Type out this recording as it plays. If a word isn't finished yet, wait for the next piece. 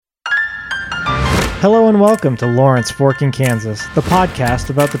Hello and welcome to Lawrence Fork in Kansas, the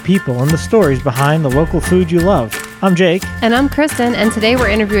podcast about the people and the stories behind the local food you love. I'm Jake. And I'm Kristen, and today we're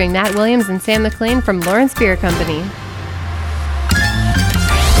interviewing Matt Williams and Sam McLean from Lawrence Beer Company.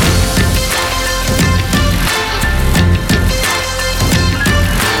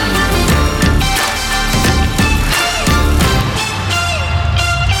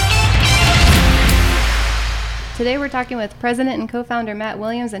 Today we're talking with President and co-founder Matt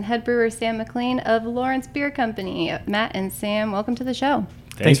Williams and head brewer Sam McLean of Lawrence Beer Company. Matt and Sam, welcome to the show.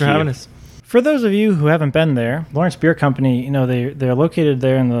 Thanks for having us. For those of you who haven't been there, Lawrence Beer Company, they're located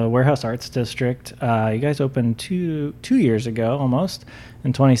there in the Warehouse Arts District. You guys opened two years ago, almost,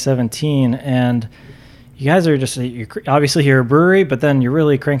 in 2017, and you guys are obviously you're a brewery, but then you're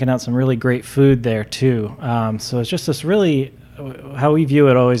really cranking out some really great food there too. So it's just this really, how we view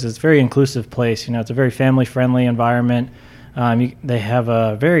it always is very inclusive place. It's a very family-friendly environment. They have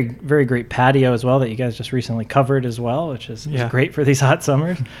a very, very great patio as well that you guys just recently covered as well, which is great for these hot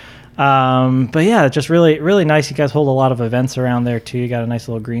summers. But yeah, just really, really nice. You guys hold a lot of events around there too. You got a nice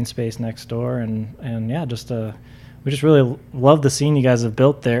little green space next door, and yeah, we just really love the scene you guys have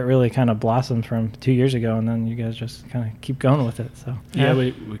built there. It really kind of blossomed from 2 years ago, and then you guys just kind of keep going with it. So yeah,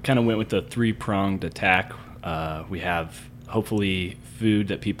 we kind of went with the three-pronged attack. We have hopefully food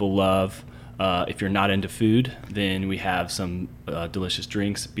that people love. If you're not into food, then we have some delicious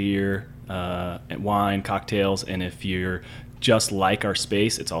drinks, beer, and wine, cocktails. And if you're just like our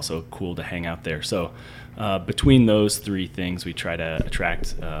space, it's also cool to hang out there. So between those three things, we try to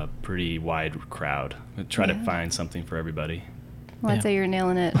attract a pretty wide crowd. We try to find something for everybody. Well, I'd say you're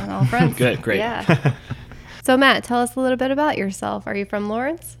nailing it on all fronts. Good, great. Yeah. So Matt, tell us a little bit about yourself. Are you from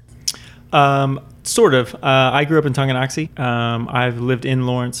Lawrence? Sort of. I grew up in Tonganoxie. I've lived in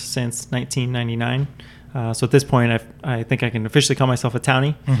Lawrence since 1999. So at this point, I think I can officially call myself a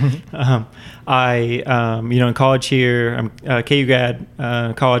townie. Mm-hmm. In college here, I'm a KU grad.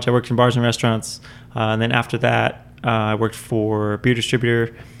 College, I worked in bars and restaurants. And then after that, I worked for a beer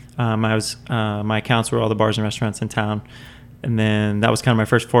distributor. My accounts were all the bars and restaurants in town. And then that was kind of my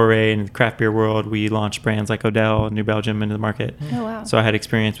first foray in the craft beer world. We launched brands like Odell and New Belgium into the market. Oh, wow. So I had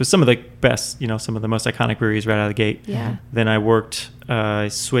experience with some of the best, some of the most iconic breweries right out of the gate. Yeah. Then I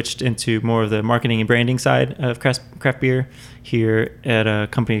switched into more of the marketing and branding side of craft beer here at a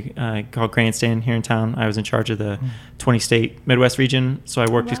company called Grandstand here in town. I was in charge of the 20-state Midwest region. So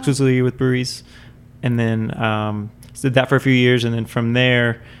I worked exclusively with breweries. And then did that for a few years. And then from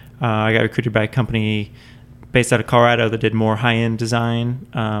there, I got recruited by a company based out of Colorado that did more high-end design,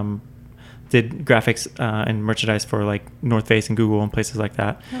 did graphics and merchandise for like North Face and Google and places like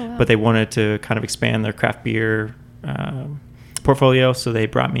that. Oh, wow. But they wanted to kind of expand their craft beer portfolio, so they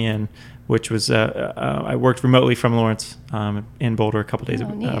brought me in, which was I worked remotely from Lawrence in Boulder a couple days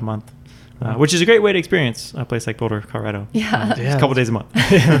a month, which is a great way to experience a place like Boulder, Colorado. Yeah, a couple days a month.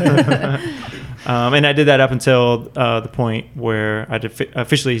 And I did that up until the point where I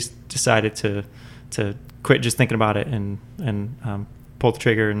officially decided to quit just thinking about it and pull the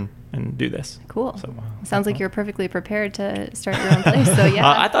trigger and do this. Cool. So, sounds like you're perfectly prepared to start your own place. So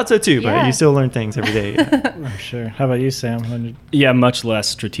yeah, I thought so too, but you still learn things every day. I'm sure. How about you, Sam? Yeah, much less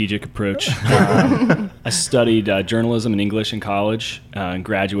strategic approach. I studied journalism and English in college and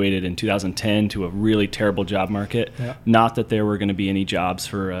graduated in 2010 to a really terrible job market. Yeah. Not that there were going to be any jobs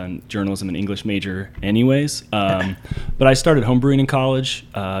for a journalism and English major anyways. But I started homebrewing in college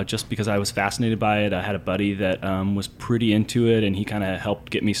just because I was fascinated by it. I had a buddy that was pretty into it, and he kind of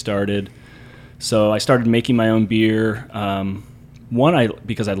helped get me started. So I started making my own beer.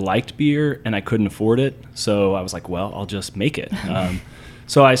 Because I liked beer and I couldn't afford it. So I was like, well, I'll just make it.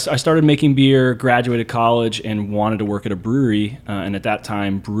 So I started making beer, graduated college, and wanted to work at a brewery. And at that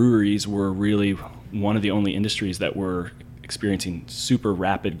time, breweries were really one of the only industries that were experiencing super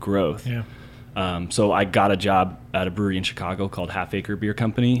rapid growth. Yeah. So I got a job at a brewery in Chicago called Half Acre Beer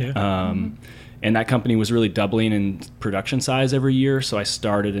Company. Yeah. And that company was really doubling in production size every year. So I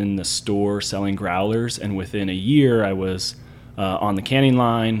started in the store selling growlers. And within a year, I was on the canning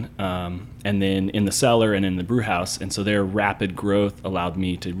line and then in the cellar and in the brew house. And so their rapid growth allowed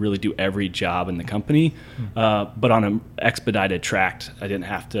me to really do every job in the company, but on an expedited track. I didn't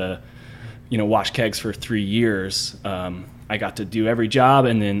have to, wash kegs for 3 years. I got to do every job,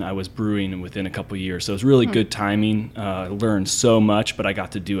 and then I was brewing within a couple of years. So it was really good timing. I learned so much, but I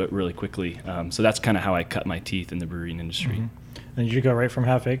got to do it really quickly. So that's kind of how I cut my teeth in the brewing industry. Mm-hmm. And did you go right from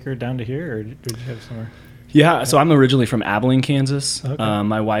Half Acre down to here, or did you have somewhere? Yeah, so I'm originally from Abilene, Kansas. Okay.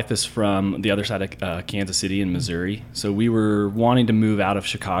 My wife is from the other side of Kansas City in Missouri. So we were wanting to move out of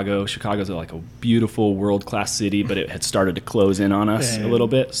Chicago. Chicago's like a beautiful world-class city, but it had started to close in on us a little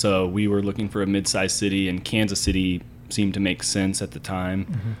bit. So we were looking for a mid-sized city, and Kansas City seemed to make sense at the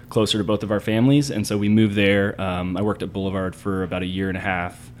time, closer to both of our families. And so we moved there. I worked at Boulevard for about a year and a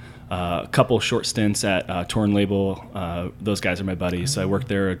half. A couple short stints at Torn Label. Those guys are my buddies. So I worked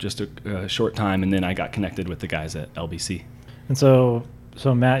there just a short time, and then I got connected with the guys at LBC. And so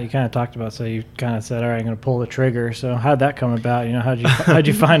Matt, you kind of talked about, so you kind of said, all right, I'm going to pull the trigger. So how'd that come about? You know, how'd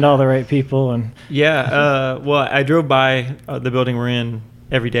you find all the right people? And Yeah, well, I drove by the building we're in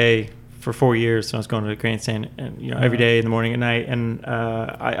every day for 4 years. So I was going to the grandstand, and every day in the morning and night, and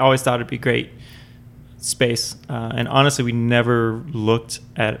I always thought it'd be great space. And honestly, we never looked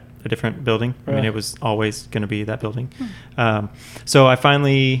at a different building. I mean, it was always going to be that building. So I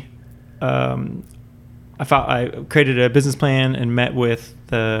finally, I created a business plan and met with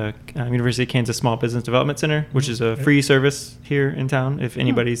the University of Kansas Small Business Development Center, which is a free service here in town. If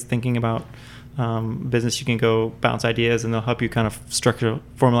anybody's thinking about business, you can go bounce ideas, and they'll help you kind of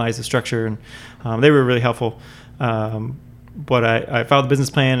formalize the structure. And they were really helpful. But I filed the business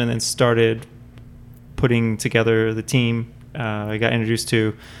plan and then started putting together the team. I got introduced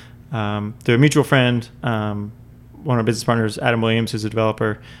to through a mutual friend, one of our business partners, Adam Williams, who's a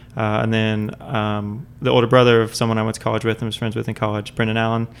developer, and then the older brother of someone I went to college with and was friends with in college, Brendan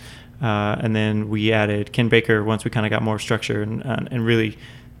Allen. And then we added Ken Baker once we kind of got more structure and really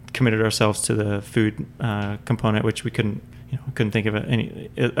committed ourselves to the food component, which we couldn't think of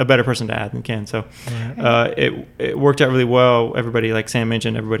a better person to add than Ken. So it worked out really well. Everybody, like Sam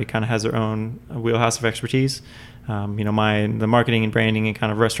mentioned, everybody kind of has their own wheelhouse of expertise. The marketing and branding and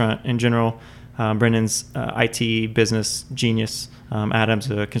kind of restaurant in general. Brendan's IT business genius. Adam's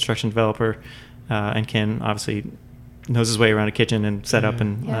a construction developer, and Ken obviously knows his way around a kitchen and setup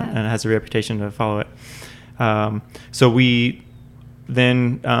and has a reputation to follow it. So we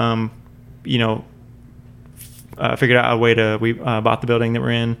then figured out a way to we bought the building that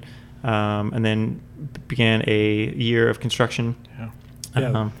we're in, and then began a year of construction.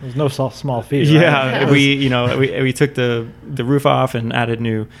 There's no small feat. Yeah, we took the roof off and added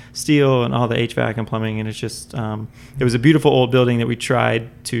new steel and all the HVAC and plumbing, and it's just it was a beautiful old building that we tried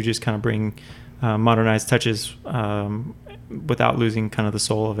to just kind of bring modernized touches without losing kind of the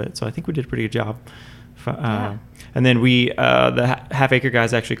soul of it. So I think we did a pretty good job. And then the Half Acre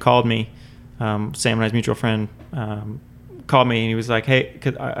guys actually called me. Sam and I's mutual friend called me, and he was like, "Hey,"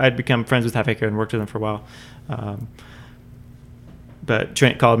 because I'd become friends with Half Acre and worked with them for a while. But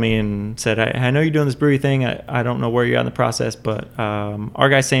Trent called me and said, I know you're doing this brewery thing. I don't know where you're at in the process, but our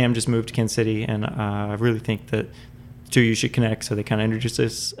guy Sam just moved to Kansas City, and I really think that two of you should connect. So they kind of introduced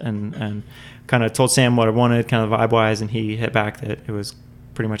us and kind of told Sam what I wanted, kind of vibe-wise, and he hit back that it was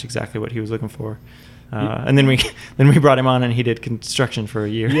pretty much exactly what he was looking for. And then we brought him on, and he did construction for a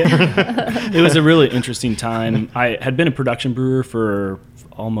year. Yeah. It was a really interesting time. I had been a production brewer for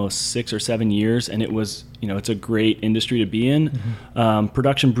almost 6 or 7 years, and it was, it's a great industry to be in. Mm-hmm.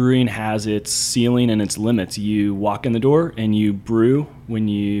 Production brewing has its ceiling and its limits. You walk in the door and you brew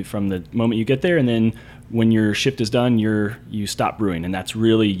from the moment you get there, and then when your shift is done, you stop brewing, and that's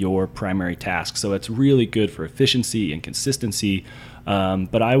really your primary task. So it's really good for efficiency and consistency.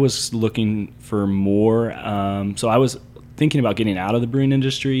 But I was looking for more. So I was thinking about getting out of the brewing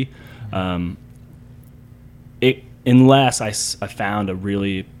industry. Unless I found a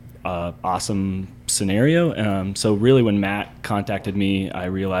really awesome scenario. So really when Matt contacted me, I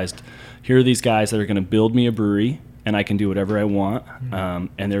realized here are these guys that are going to build me a brewery, and I can do whatever I want,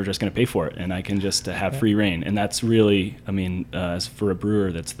 and they're just going to pay for it, and I can just have free reign. And that's really, as for a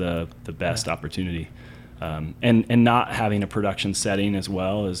brewer, that's the best opportunity. And not having a production setting as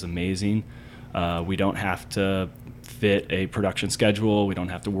well is amazing. We don't have to fit a production schedule. We don't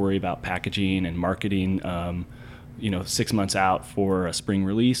have to worry about packaging and marketing. 6 months out for a spring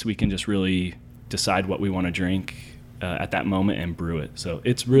release, we can just really decide what we want to drink at that moment and brew it. So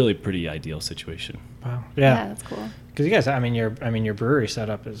it's really a pretty ideal situation. Wow. Yeah, that's cool. Because you guys, your brewery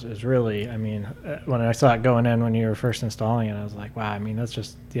setup is really, when I saw it going in when you were first installing it, I was like, wow, that's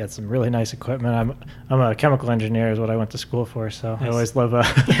just, you had some really nice equipment. I'm a chemical engineer is what I went to school for, so nice. I always love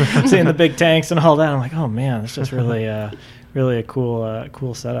seeing the big tanks and all that. I'm like, oh man, it's just really, really a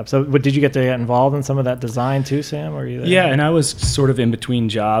cool setup. So did you get to get involved in some of that design too, Sam? Or were you there? Yeah, and I was sort of in between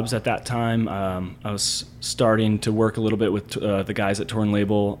jobs at that time. I was starting to work a little bit with the guys at Torn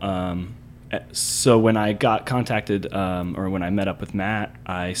Label. So when I got contacted, or when I met up with Matt,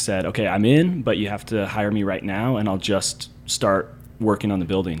 I said, okay, I'm in, but you have to hire me right now, and I'll just start working on the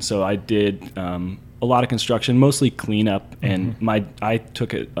building. So I did a lot of construction, mostly cleanup, and I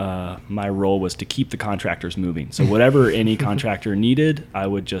took it. My role was to keep the contractors moving. So whatever any contractor needed, I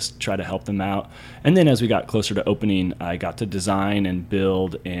would just try to help them out. And then as we got closer to opening, I got to design and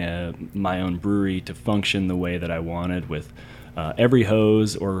build my own brewery to function the way that I wanted, with every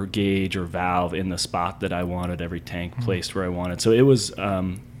hose or gauge or valve in the spot that I wanted, every tank placed where I wanted. So it was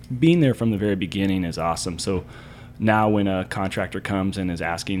being there from the very beginning is awesome. So now when a contractor comes and is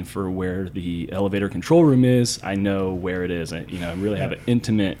asking for where the elevator control room is, I know where it is. I really have an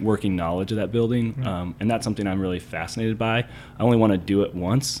intimate working knowledge of that building, and that's something I'm really fascinated by. I only want to do it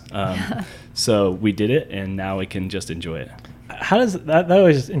once, so we did it, and now we can just enjoy it. How does that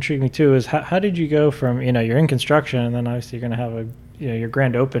always intrigued me too? Is how did you go from you're in construction, and then obviously you're going to have your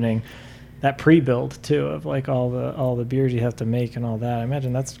grand opening, that pre-build too of like all the beers you have to make and all that. I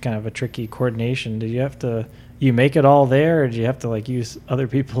imagine that's kind of a tricky coordination. Did you have to make it all there, or do you have to like use other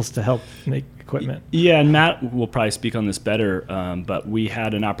people's to help make equipment? Yeah, and Matt will probably speak on this better, but we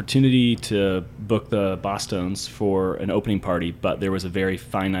had an opportunity to book the Bosstones for an opening party, but there was a very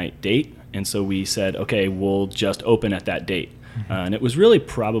finite date, and so we said, okay, we'll just open at that date. And it was really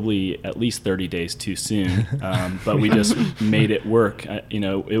probably at least 30 days too soon, but we just made it work.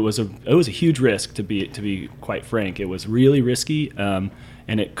 It was a huge risk, to be quite frank. It was really risky,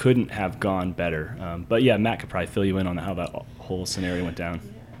 and it couldn't have gone better. But yeah, Matt could probably fill you in on how that whole scenario went down.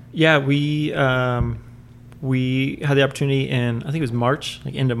 Yeah, we had the opportunity in, I think it was March,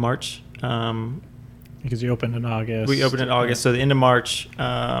 like end of March. Because you opened in August. We opened in August, so the end of March,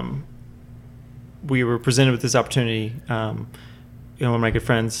 we were presented with this opportunity. One of my good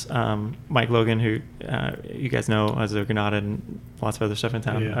friends, Mike Logan, who you guys know as a Granada and lots of other stuff in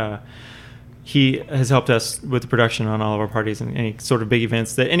town. Yeah. He has helped us with the production on all of our parties and any sort of big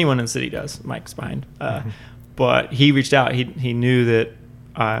events that anyone in the city does. Mike's behind. But he reached out. He knew that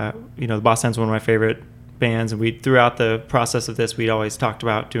the Bosstones were one of my favorite bands, and throughout the process of this, we'd always talked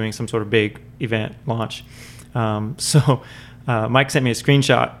about doing some sort of big event launch. So Mike sent me a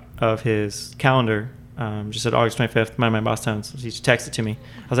screenshot of his calendar. Just said August 25th, my Bosstones. He just texted to me.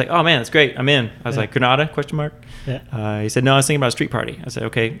 I was like, oh man, that's great. I'm in. I was like, Granada? ? Yeah. He said, no, I was thinking about a street party. I said,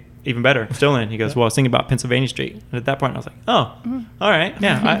 okay, even better. I'm still in. He goes, well, I was thinking about Pennsylvania Street. And at that point, I was like, oh, all right.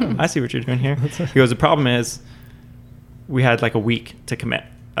 Yeah, I see what you're doing here. He goes, the problem is we had like a week to commit.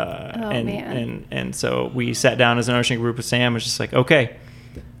 And so we sat down as an ownership group with Sam. It was just like, okay,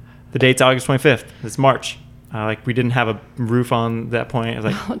 the date's August 25th. It's March. We didn't have a roof on that point. I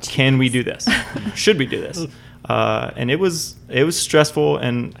was like, can we do this? Should we do this? And it was stressful,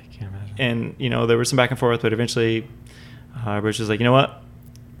 and I can't imagine. And there was some back and forth, but eventually Rich was like, you know what,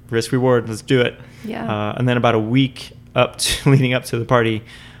 risk reward, let's do it. Yeah. And then about a week leading up to the party,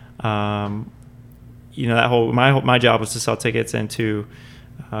 that whole my job was to sell tickets and to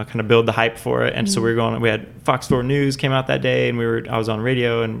kind of build the hype for it. And so we had Fox 4 News came out that day, and I was on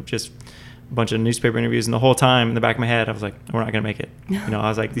radio and just a bunch of newspaper interviews, and the whole time in the back of my head I was like, we're not gonna make it. I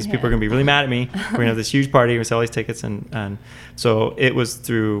was like, these people are gonna be really mad at me. We're gonna have this huge party, we sell these tickets, and so it was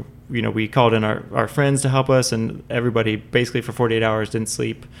through we called in our friends to help us, and everybody basically for 48 hours didn't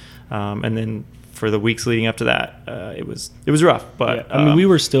sleep, and then for the weeks leading up to that, it was rough. But yeah, we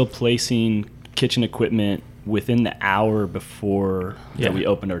were still placing kitchen equipment within the hour before that we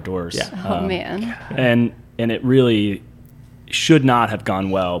opened our doors. Yeah. Man. And it really should not have gone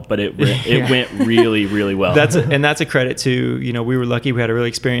well, but it went really, really well. That's a credit to, we were lucky. We had a really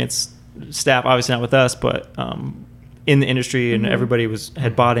experienced staff, obviously not with us, but in the industry, and everybody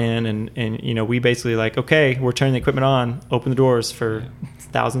had bought in, and we basically okay, we're turning the equipment on, open the doors for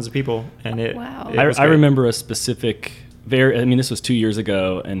thousands of people. And I remember a specific, this was 2 years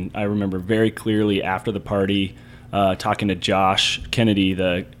ago, and I remember very clearly after the party, talking to Josh Kennedy,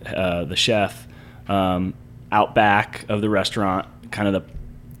 the chef, out back of the restaurant. Kind of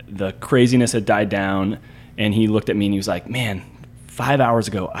the craziness had died down, and he looked at me and he was like, man, 5 hours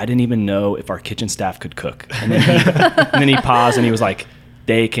ago I didn't even know if our kitchen staff could cook. And then he paused and he was like,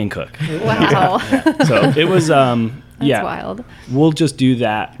 they can cook. Wow. So it was That's wild. We'll just do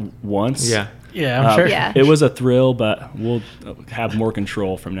that once. Yeah, I'm sure. Yeah. It was a thrill, but we'll have more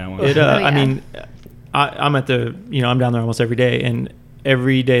control from now on. I'm at I'm down there almost every day, and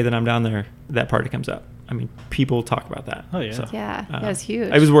every day that I'm down there, that party comes up. People talk about that. Oh yeah. So, Yeah, that was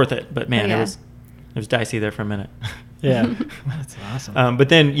huge. It was worth it, but man, Oh, yeah. it was dicey there for a minute. Yeah. That's awesome. But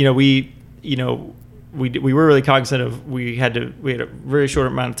then we were really cognizant of we had a very short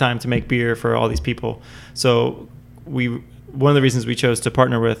amount of time to make beer for all these people. So one of the reasons we chose to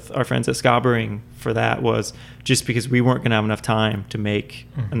partner with our friends at Ska Brewing for that was just because we weren't going to have enough time to make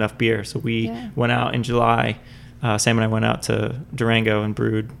enough beer. So we went out in July Sam and I went out to Durango and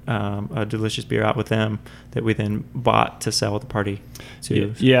brewed a delicious beer out with them that we then bought to sell at the party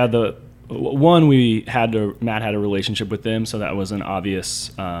too. Yeah, the one Matt had a relationship with them, so that was an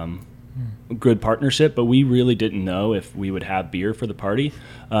obvious good partnership, but we really didn't know if we would have beer for the party.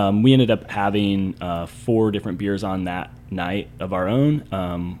 We ended up having 4 different beers on that night of our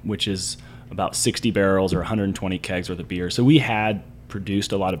own, which is about 60 barrels or 120 kegs worth of beer. So we had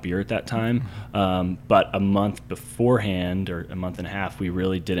produced a lot of beer at that time, but a month beforehand, or a month and a half, we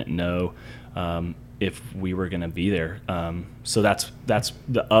really didn't know if we were going to be there. So that's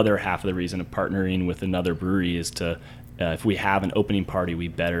the other half of the reason of partnering with another brewery is to, if we have an opening party, we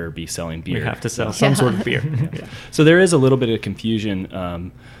better be selling beer. We have to sell some sort of beer. Yeah. So there is a little bit of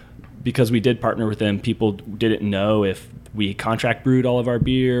confusion because we did partner with them. People didn't know if we contract brewed all of our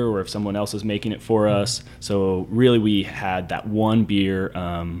beer or if someone else was making it for us. So really we had that one beer,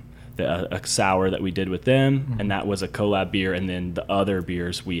 a sour that we did with them, and that was a collab beer. And then the other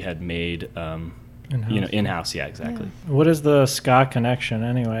beers we had made in-house. Yeah, exactly. Yeah. What is the ska connection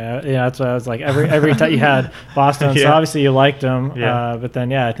anyway? That's what I was like. Every time you had Boston, so obviously you liked them. But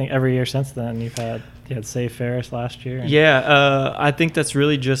then, I think every year since then you had Save Ferris last year. I think that's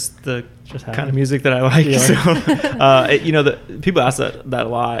really just the kind of music that I like. So, people ask that a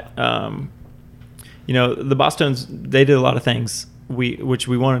lot. The Boston's, they did a lot of things which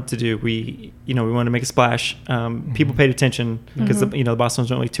we wanted to do. We wanted to make a splash. People paid attention because the Boston's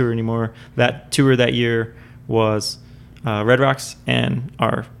don't really tour anymore. That tour that year was Red Rocks and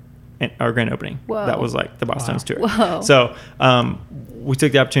our grand opening. Whoa. That was like the Boston's tour. Whoa. So we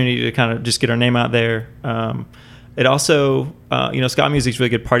took the opportunity to kind of just get our name out there. It also, ska music is really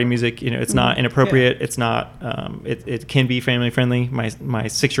good party music. It's not inappropriate. It's not. It can be family friendly. My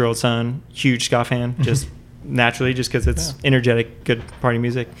 6-year-old son, huge ska fan, just naturally, just because it's energetic, good party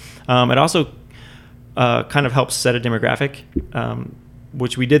music. It also kind of helps set a demographic,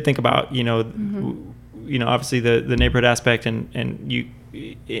 which we did think about. Obviously the neighborhood aspect, and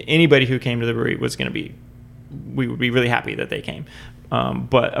anybody who came to the brewery was going to be. We would be really happy that they came.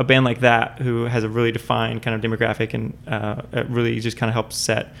 But a band like that who has a really defined kind of demographic and it really just kind of helps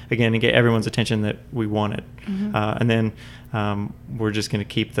set, again, and get everyone's attention that we wanted. And then we're just going to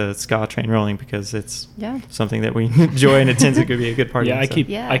keep the ska train rolling because it's something that we enjoy and it tends to be a good party.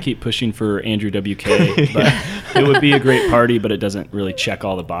 I keep pushing for Andrew WK, but it would be a great party, but it doesn't really check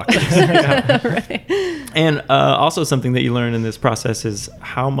all the boxes. Right. And also something that you learn in this process is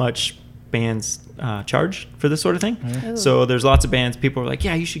how much bands charge for this sort of thing. Ooh. So there's lots of bands, people are like,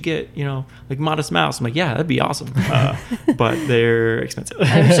 you should get, like Modest Mouse. I'm like, that'd be awesome. But they're expensive.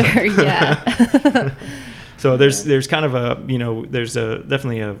 I'm sure, yeah. So there's kind of there's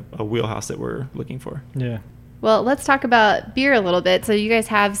definitely a wheelhouse that we're looking for. Yeah. Well, let's talk about beer a little bit. So you guys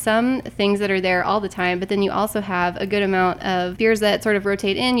have some things that are there all the time, but then you also have a good amount of beers that sort of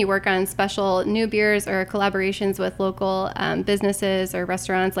rotate in. You work on special new beers or collaborations with local businesses or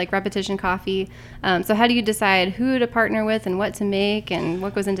restaurants like Repetition Coffee. So how do you decide who to partner with and what to make and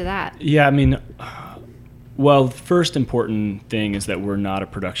what goes into that? Yeah, I mean, well, the first important thing is that we're not a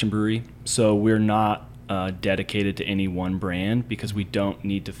production brewery. So we're not dedicated to any one brand because we don't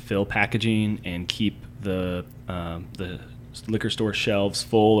need to fill packaging and keep the liquor store shelves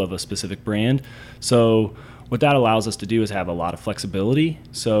full of a specific brand. So what that allows us to do is have a lot of flexibility.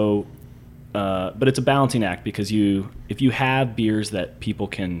 So, but it's a balancing act because if you have beers that people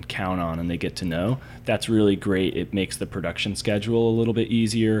can count on and they get to know, that's really great. It makes the production schedule a little bit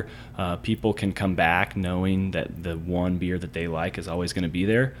easier. People can come back knowing that the one beer that they like is always going to be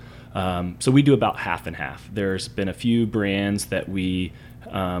there. So we do about half and half. There's been a few brands that we,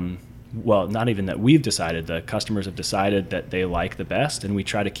 not even that we've decided, the customers have decided that they like the best, and we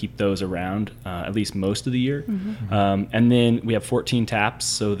try to keep those around at least most of the year. And then we have 14 taps,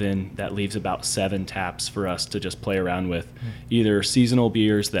 so then that leaves about 7 taps for us to just play around with, either seasonal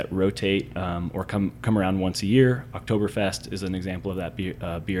beers that rotate or come around once a year. Oktoberfest is an example of that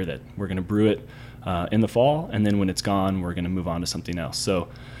beer that we're going to brew it in the fall, and then when it's gone, we're going to move on to something else. So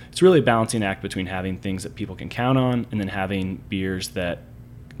it's really a balancing act between having things that people can count on and then having beers that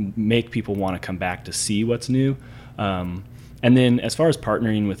make people want to come back to see what's new. And then as far as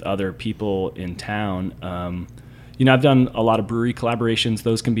partnering with other people in town, I've done a lot of brewery collaborations.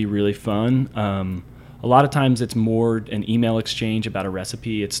 Those can be really fun. A lot of times it's more an email exchange about a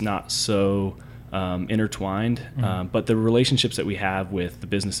recipe. It's not so intertwined, but the relationships that we have with the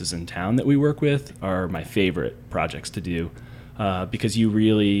businesses in town that we work with are my favorite projects to do. Because you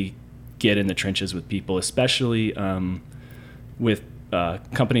really get in the trenches with people, especially with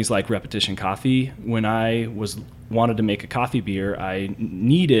companies like Repetition Coffee. When I was wanted to make a coffee beer, I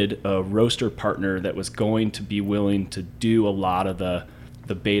needed a roaster partner that was going to be willing to do a lot of the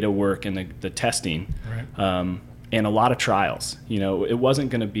beta work and the testing, Right. And a lot of trials. It wasn't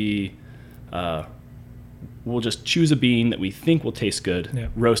going to be, we'll just choose a bean that we think will taste good, Yeah.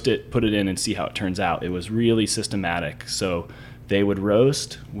 roast it, put it in, and see how it turns out. It was really systematic. So they would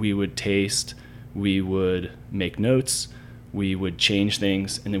roast, we would taste, we would make notes, we would change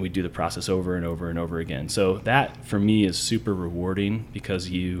things, and then we'd do the process over and over and over again. So that, for me, is super rewarding because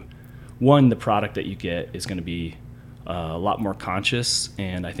the product that you get is going to be a lot more conscious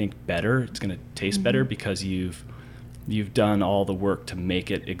and I think better. It's going to taste better because you've done all the work to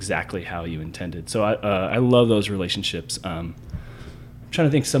make it exactly how you intended. So I love those relationships. I'm trying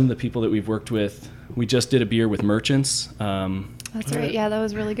to think some of the people that we've worked with. We just did a beer with Merchants. That's right. Yeah, that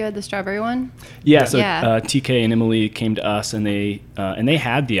was really good. The strawberry one. Yeah. So Yeah. TK and Emily came to us and they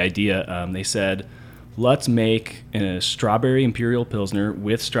had the idea. They said, let's make a strawberry imperial pilsner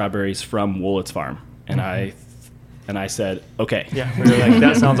with strawberries from Wolitz Farm. And I said, okay. Yeah, we were like,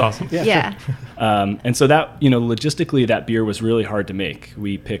 that sounds awesome. Yeah. And so that, logistically, that beer was really hard to make.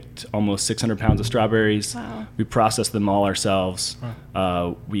 We picked almost 600 pounds of strawberries. Wow. We processed them all ourselves.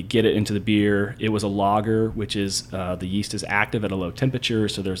 We get it into the beer. It was a lager, which is the yeast is active at a low temperature.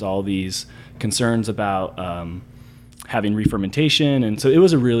 So there's all these concerns about having re-fermentation. And so it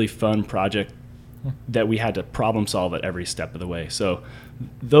was a really fun project that we had to problem solve at every step of the way. So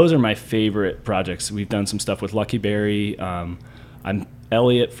those are my favorite projects. We've done some stuff with Lucky Berry.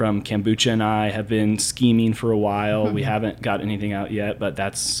 Elliot from Kombucha and I have been scheming for a while. We haven't got anything out yet, but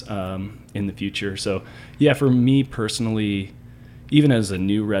that's in the future. So yeah, for me personally, even as a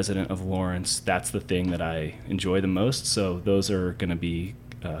new resident of Lawrence, that's the thing that I enjoy the most. So those are going to be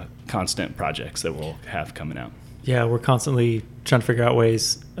constant projects that we'll have coming out. Yeah, we're constantly trying to figure out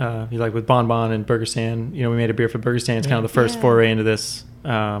ways, like with Bon Bon and Burger Stand. We made a beer for Burger Stand. It's kind of the first foray into this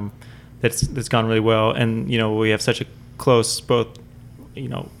that's gone really well. And, we have such a close both,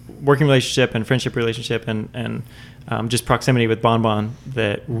 working relationship and friendship relationship and just proximity with Bon Bon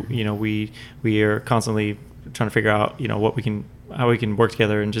that, we are constantly trying to figure out, how we can work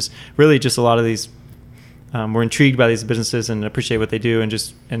together and just really just a lot of these. We're intrigued by these businesses and appreciate what they do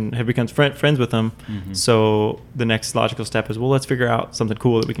and have become friends with them. Mm-hmm. So the next logical step is, well, let's figure out something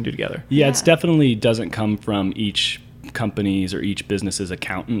cool that we can do together. Yeah, it's definitely doesn't come from each company's or each business's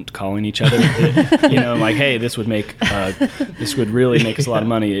accountant calling each other. Like, hey, this would really make us a lot of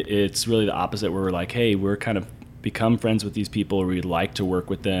money. It's really the opposite, where we're like, hey, we're kind of become friends with these people, or we'd like to work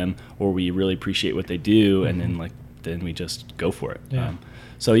with them, or we really appreciate what they do, and then we just go for it. Yeah.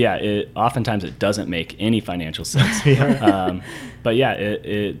 So yeah, oftentimes it doesn't make any financial sense. But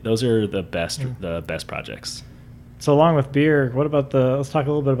yeah, those are the best projects. So along with beer, what about let's talk a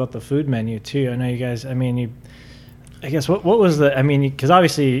little bit about the food menu too. I know you guys, I guess what was because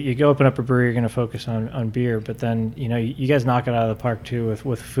obviously you go open up a brewery, you're going to focus on beer, but then, you guys knock it out of the park too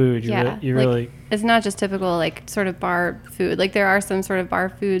with food. You really it's not just typical like sort of bar food. Like there are some sort of bar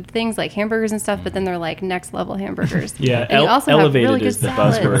food things like hamburgers and stuff, but then they're like next level hamburgers. Yeah, and you also elevated have really is good the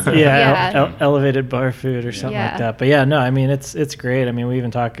salads. buzzword. Elevated bar food or something like that. But yeah, no, it's great. We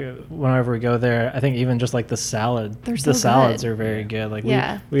even talk whenever we go there. I think even just like the salad, They're so the salads good. are very good. Like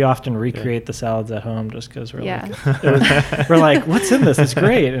we often recreate the salads at home just because we're we're like, what's in this? It's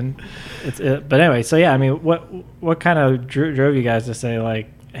great. And but anyway, so yeah, what kind of drove you guys to say like,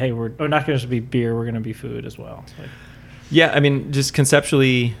 hey, we're not going to just be beer, we're going to be food as well? Yeah, just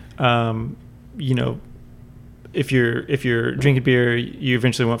conceptually, if you're drinking beer, you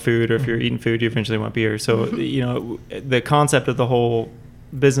eventually want food, or if you're eating food, you eventually want beer. So, the concept of the whole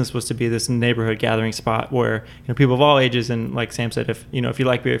business was to be this neighborhood gathering spot where people of all ages, and like Sam said, if you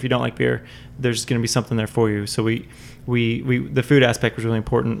like beer, if you don't like beer, there's going to be something there for you. So we the food aspect was really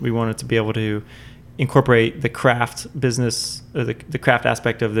important. We wanted to be able to incorporate the craft business, or the craft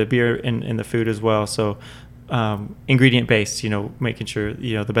aspect of the beer in the food as well. So ingredient based, making sure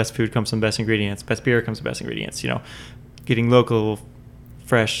the best food comes from the best ingredients, best beer comes from the best ingredients, getting local,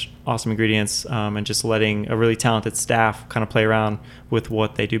 fresh, awesome ingredients, and just letting a really talented staff kind of play around with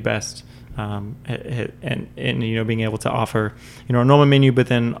what they do best, and being able to offer a normal menu, but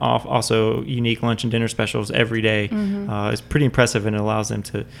then also unique lunch and dinner specials every day is pretty impressive, and it allows them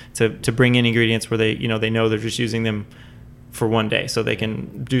to bring in ingredients where they know they're just using them for one day, so they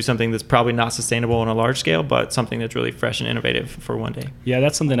can do something that's probably not sustainable on a large scale, but something that's really fresh and innovative for one day. Yeah,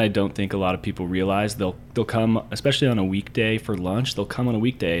 that's something I don't think a lot of people realize. They'll come, especially on a weekday for lunch, they'll come on a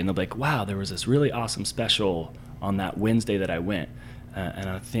weekday and they'll be like, wow, there was this really awesome special on that Wednesday that I went. And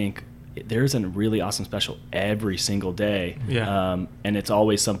I think there's a really awesome special every single day. Yeah. And it's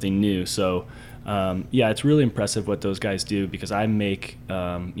always something new. So Yeah, it's really impressive what those guys do, because I make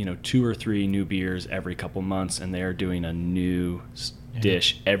 2 or 3 new beers every couple months, and they're doing a new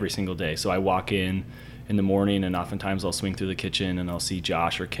dish every single day. So I walk in the morning, and oftentimes I'll swing through the kitchen and I'll see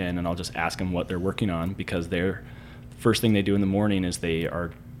Josh or Ken, and I'll just ask them what they're working on, because their first thing they do in the morning is they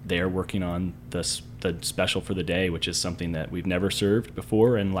are working on the special for the day, which is something that we've never served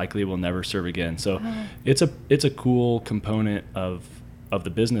before and likely will never serve again. So it's a cool component of the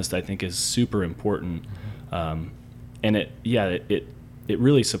business that I think is super important. And it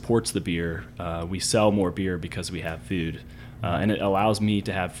really supports the beer. We sell more beer because we have food. And it allows me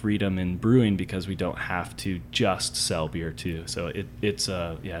to have freedom in brewing because we don't have to just sell beer too. So it's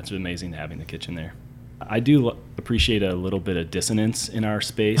amazing having the kitchen there. I do appreciate a little bit of dissonance in our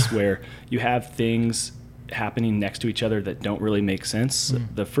space where you have things happening next to each other that don't really make sense.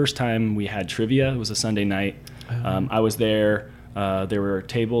 The first time we had trivia, it was a Sunday night. I was there. There were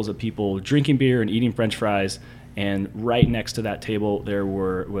tables of people drinking beer and eating French fries. And right next to that table, there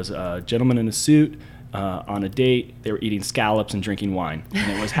was a gentleman in a suit on a date. They were eating scallops and drinking wine.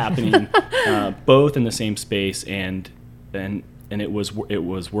 And it was happening both in the same space, and it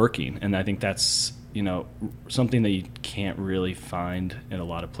was working. And I think that's something that you can't really find in a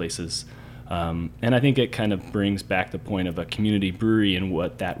lot of places. And I think it kind of brings back the point of a community brewery, and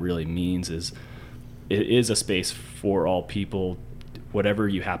what that really means is it is a space for all people, whatever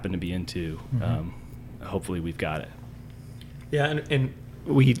you happen to be into. Hopefully we've got it. Yeah, and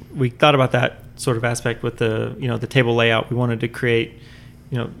we thought about that sort of aspect with the table layout. We wanted to create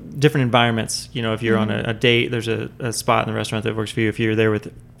different environments. If you're on a date, there's a spot in the restaurant that works for you. If you're there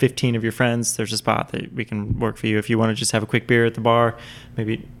with 15 of your friends, there's a spot that we can work for you. If you want to just have a quick beer at the bar,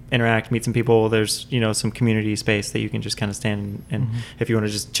 maybe interact, meet some people, there's some community space that you can just kind of stand and if you want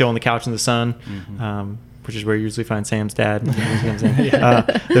to just chill on the couch in the sun, which is where you usually find Sam's dad when he comes in.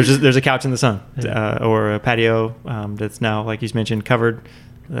 There's a couch in the sun, or a patio that's now, like you mentioned, covered.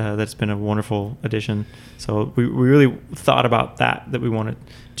 That's been a wonderful addition. So we really thought about that we wanted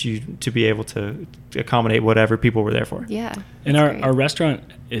to be able to accommodate whatever people were there for. Yeah. And our restaurant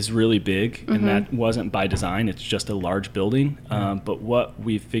is really big, and that wasn't by design. It's just a large building. But what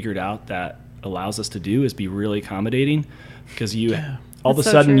we've figured out that allows us to do is be really accommodating, because all of a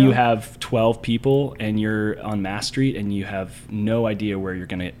sudden you have 12 people and you're on Mass Street and you have no idea where you're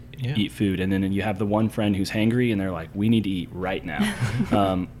going to eat food. And then you have the one friend who's hangry and they're like, we need to eat right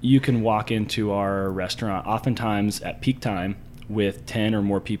now. You can walk into our restaurant oftentimes at peak time with 10 or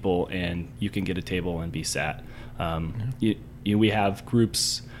more people, and you can get a table and be sat. We have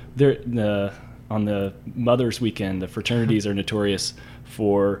groups there. On the Mother's Weekend, the fraternities are notorious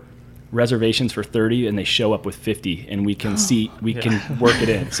for reservations for 30, and they show up with 50, and we can can work it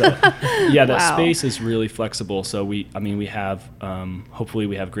in. So that space is really flexible. So we have hopefully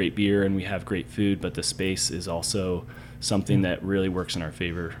we have great beer and we have great food, but the space is also something that really works in our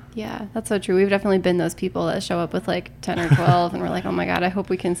favor. Yeah, that's so true. We've definitely been those people that show up with like 10 or 12 and we're like, oh my God, I hope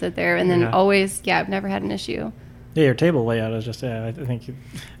we can sit there. And then I've never had an issue. Yeah, your table layout is just, I think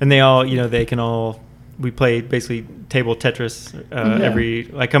and they all, they can all, we play basically table Tetris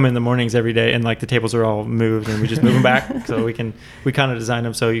I come in the mornings every day, and like the tables are all moved and we just move them back. So we kind of design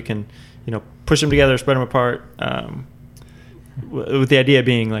them so you can, push them together, spread them apart. With the idea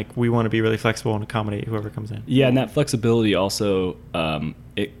being like, we want to be really flexible and accommodate whoever comes in. Yeah. And that flexibility also,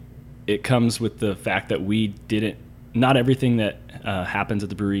 it comes with the fact that not everything that happens at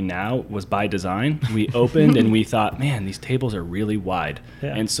the brewery now was by design. We opened and we thought, man, these tables are really wide.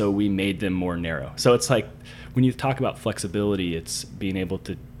 Yeah. And so we made them more narrow. So it's like, when you talk about flexibility, it's being able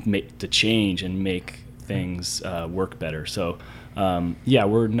to change and make things work better. So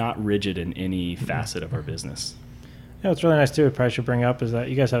we're not rigid in any facet of our business. Yeah, what's really nice too, I probably should bring up, is that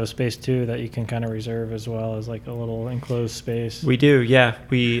you guys have a space too that you can kind of reserve as well as like a little enclosed space. We do, yeah.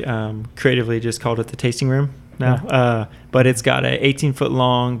 We creatively just called it the tasting room now, but it's got a 18-foot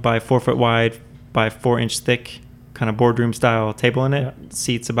long by 4-foot wide by 4-inch thick kind of boardroom style table in it. Yeah.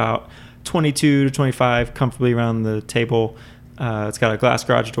 Seats about 22 to 25 comfortably around the table. It's got a glass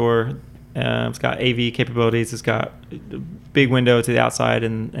garage door. It's got AV capabilities. It's got a big window to the outside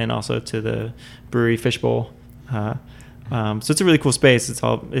and also to the brewery fishbowl. So it's a really cool space.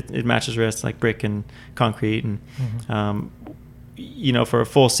 It matches rest like brick and concrete, and for a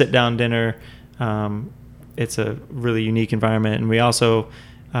full sit down dinner, it's a really unique environment. And we also,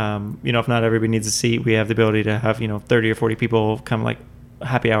 if not everybody needs a seat, we have the ability to have 30 or 40 people come, like a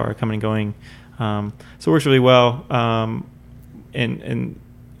happy hour coming and going. So it works really well. And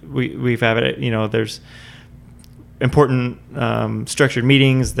we've had it. There's important structured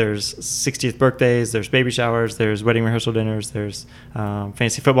meetings. There's 60th birthdays, there's baby showers, there's wedding rehearsal dinners, there's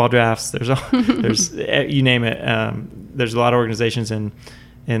fantasy football drafts, there's you name it. There's a lot of organizations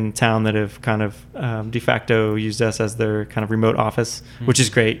in town that have kind of de facto used us as their kind of remote office, which is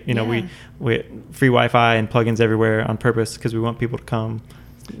great. We free Wi-Fi and plugins everywhere on purpose because we want people to come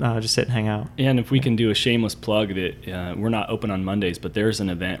just sit and hang out. And if we can do a shameless plug that we're not open on Mondays, but there's an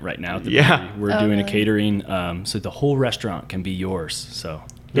event right now at the brewery. We're doing a catering, so the whole restaurant can be yours. So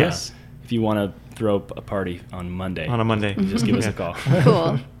yes, if you want to throw a party on a Monday, just give us a call.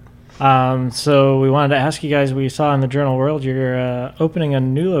 Cool. So we wanted to ask you guys, we saw in the Journal World you're opening a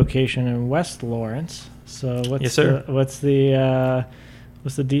new location in West Lawrence. So what's the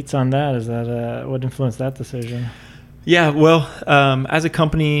deets on that? Is that what influenced that decision? Yeah, well, as a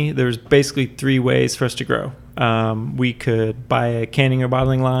company, there's basically 3 ways for us to grow. We could buy a canning or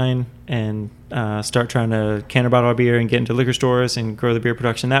bottling line and start trying to can or bottle our beer and get into liquor stores and grow the beer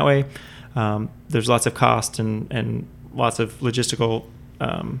production that way. There's lots of cost and lots of logistical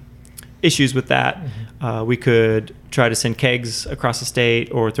issues with that. We could try to send kegs across the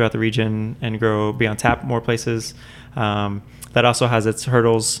state or throughout the region and be on tap more places. That also has its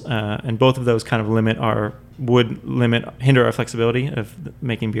hurdles, and both of those kind of hinder our flexibility of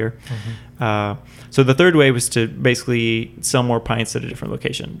making beer. So the third way was to basically sell more pints at a different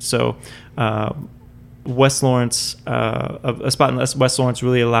location. So West Lawrence, a spot in West Lawrence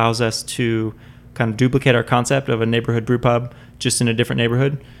really allows us to kind of duplicate our concept of a neighborhood brew pub, just in a different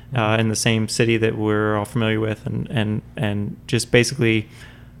neighborhood, in the same city that we're all familiar with, and just basically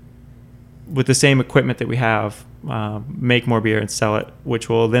with the same equipment that we have, make more beer and sell it, which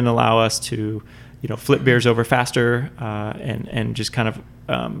will then allow us to, flip beers over faster, and just kind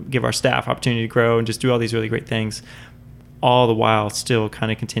of give our staff opportunity to grow and just do all these really great things, all the while still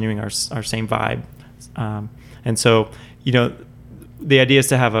kind of continuing our same vibe. And so, the idea is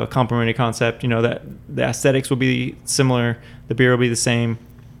to have a complementary concept, that the aesthetics will be similar, the beer will be the same.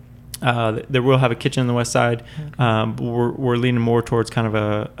 There will have a kitchen on the west side. We're leaning more towards kind of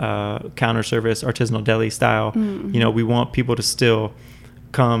a counter service, artisanal deli style. We want people to still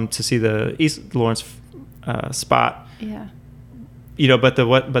come to see the East Lawrence spot. Yeah. But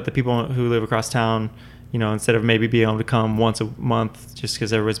the people who live across town, instead of maybe being able to come once a month just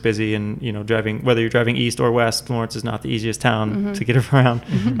because everyone's busy and, driving, whether you're driving east or west, Lawrence is not the easiest town to get around.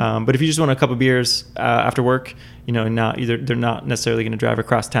 But if you just want a couple beers after work, they're not necessarily going to drive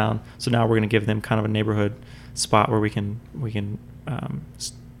across town. So now we're going to give them kind of a neighborhood spot where we can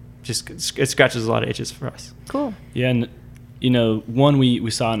it scratches a lot of itches for us. Cool. Yeah. And,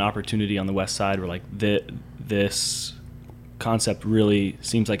 we saw an opportunity on the west side where like this concept really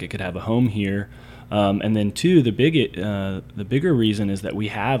seems like it could have a home here. And then 2, the bigger reason is that we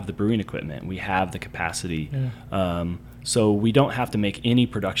have the brewing equipment, we have the capacity, so we don't have to make any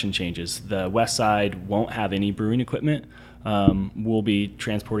production changes. The west side won't have any brewing equipment. We'll be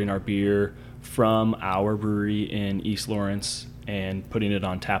transporting our beer from our brewery in East Lawrence and putting it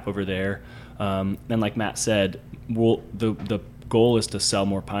on tap over there. And like Matt said, the goal is to sell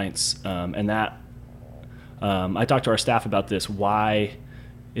more pints, and that I talked to our staff about this. Why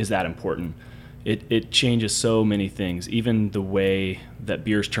is that important? It changes so many things, even the way that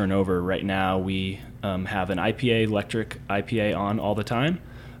beers turn over. Right now, we have an electric IPA on all the time,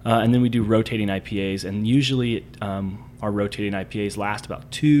 and then we do rotating IPAs, and usually our rotating IPAs last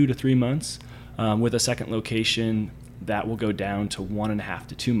about 2 to 3 months. With a second location, that will go down to 1.5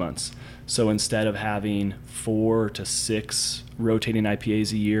 to 2 months. So instead of having 4 to 6 rotating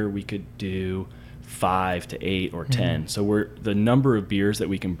IPAs a year, we could do 5 to 8 or 10. So the number of beers that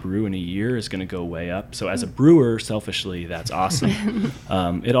we can brew in a year is going to go way up. So as a brewer, selfishly, that's awesome.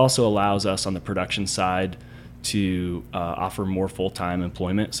 It also allows us on the production side to offer more full-time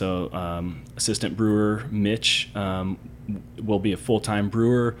employment. So assistant brewer Mitch will be a full-time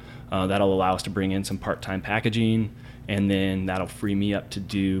brewer. That'll allow us to bring in some part-time packaging, and then that'll free me up to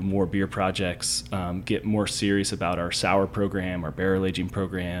do more beer projects, get more serious about our sour program, our barrel aging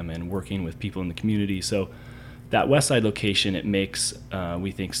program, and working with people in the community. So that west side location, it makes,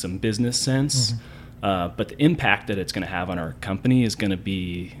 we think, some business sense, but the impact that it's going to have on our company is going to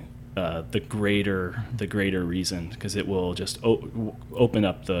be the greater reason, because it will just open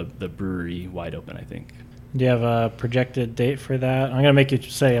up the brewery wide open, I think. Do you have a projected date for that? I'm going to make you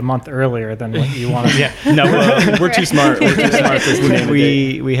say a month earlier than what you want. No, we're too smart. We're too smart to name a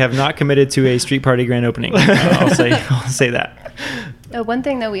date. We have not committed to a street party grand opening. I'll say that. One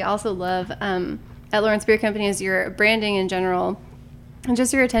thing that we also love at Lawrence Beer Company is your branding in general And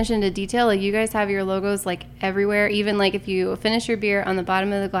just your attention to detail, like you guys have your logos like everywhere. Even like if you finish your beer, on the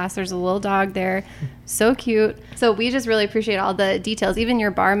bottom of the glass there's a little dog there. So cute. So we just really appreciate all the details. Even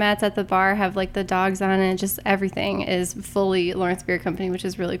your bar mats at the bar have like the dogs on it. Just everything is fully Lawrence Beer Company, which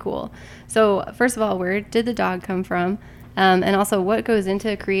is really cool. So first of all, where did the dog come from? And also what goes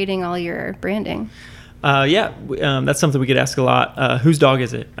into creating all your branding? That's something we get asked a lot. Whose dog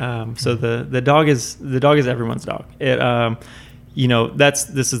is it? So the dog is everyone's dog.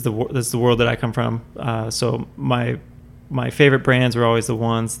 This is the world that I come from. So my favorite brands were always the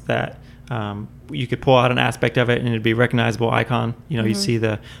ones that you could pull out an aspect of it and it'd be a recognizable icon. You see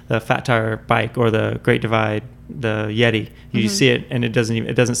the Fat Tire bike or the Great Divide, the Yeti. You see it and it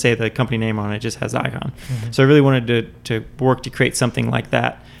doesn't say the company name on it. It just has the icon. So I really wanted to work to create something like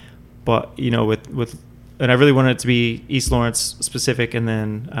that. But and I really wanted it to be East Lawrence specific, and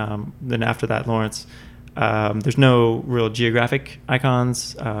then after that Lawrence. There's no real geographic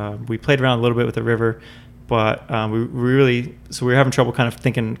icons. We played around a little bit with the river, but we were having trouble kind of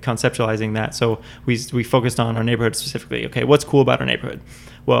conceptualizing that. So we focused on our neighborhood specifically. Okay, what's cool about our neighborhood?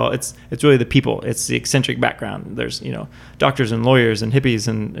 Well, it's really the people. It's the eccentric background. There's doctors and lawyers and hippies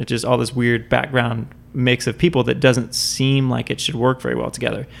and it's just all this weird background mix of people that doesn't seem like it should work very well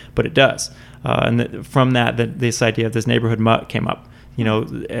together, but it does. From that, this idea of this neighborhood mutt came up.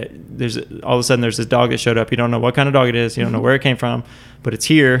 There's all of a sudden there's this dog that showed up. You don't know what kind of dog it is. You don't know where it came from, but it's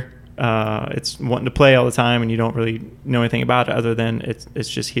here. It's wanting to play all the time, and you don't really know anything about it other than it's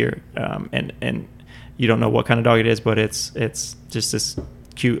just here. And you don't know what kind of dog it is, but it's just this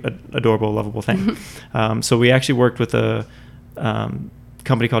cute, adorable, lovable thing. So we actually worked with a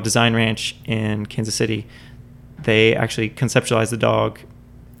company called Design Ranch in Kansas City. They actually conceptualized the dog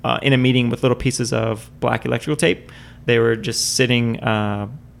in a meeting with little pieces of black electrical tape. They were just sitting,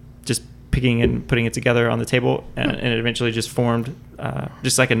 just picking and putting it together on the table, and it eventually just formed,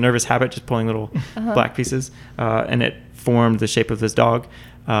 just like a nervous habit, just pulling little black pieces, and it formed the shape of this dog.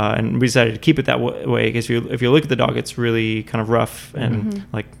 And we decided to keep it that way because if you look at the dog, it's really kind of rough and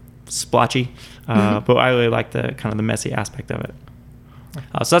like splotchy, but I really like the kind of the messy aspect of it.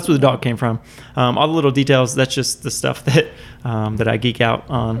 So that's where the dog came from. All the little details, that's just the stuff that I geek out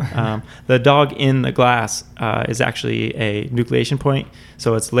on. The dog in the glass is actually a nucleation point.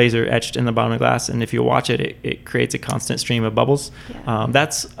 So it's laser etched in the bottom of the glass. And if you watch it, it creates a constant stream of bubbles. Yeah.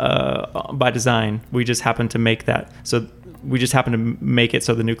 That's by design. We just happen to make that. So we just happen to make it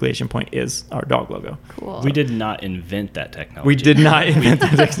so the nucleation point is our dog logo. Cool. We did not invent that technology. We did not invent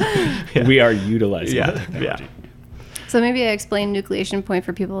that technology. Yeah. We are utilizing that technology. Yeah. So maybe I explain nucleation point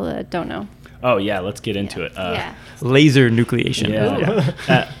for people that don't know. Oh yeah, let's get into it. Laser nucleation.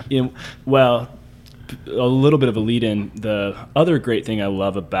 Yeah. Well, a little bit of a lead in. The other great thing I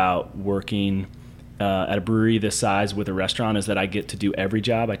love about working at a brewery this size with a restaurant is that I get to do every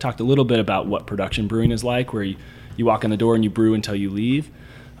job. I talked a little bit about what production brewing is like, where you walk in the door and you brew until you leave.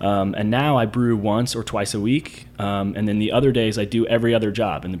 And now I brew once or twice a week. And then the other days I do every other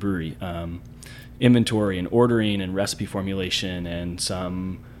job in the brewery. Inventory and ordering and recipe formulation and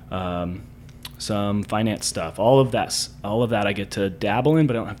some finance stuff. All of that I get to dabble in,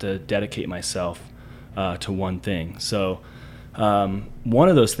 but I don't have to dedicate myself to one thing. So one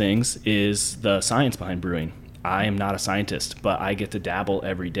of those things is the science behind brewing. I am not a scientist, but I get to dabble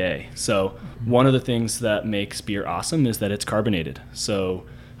every day. So one of the things that makes beer awesome is that it's carbonated. So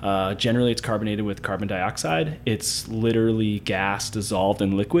generally it's carbonated with carbon dioxide. It's literally gas dissolved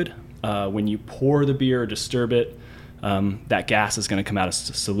in liquid. When you pour the beer or disturb it, that gas is going to come out as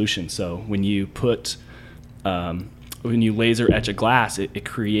a solution. So when you laser etch a glass, it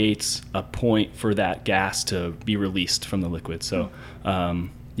creates a point for that gas to be released from the liquid. So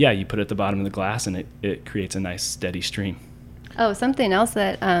you put it at the bottom of the glass and it creates a nice steady stream. Oh, something else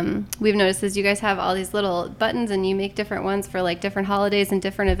that we've noticed is you guys have all these little buttons and you make different ones for like different holidays and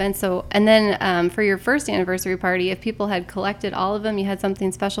different events. So, and then for your first anniversary party, if people had collected all of them, you had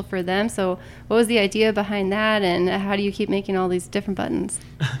something special for them. So what was the idea behind that, and how do you keep making all these different buttons?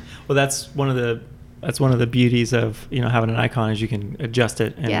 Well, that's one of the beauties of having an icon is you can adjust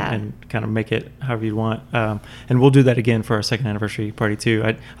it and kind of make it however you want. And we'll do that again for our second anniversary party too.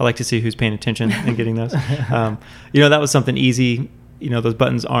 I like to see who's paying attention and getting those. That was something easy. Those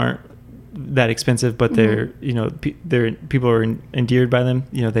buttons aren't that expensive, but they're people are endeared by them.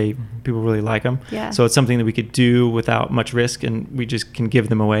 People really like them. Yeah. So it's something that we could do without much risk, and we just can give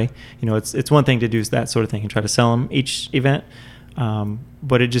them away. It's one thing to do that sort of thing and try to sell them each event.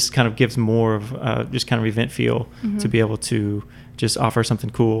 But it just kind of gives more of just kind of event feel to be able to just offer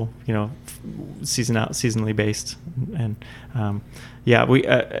something cool, seasonally based. And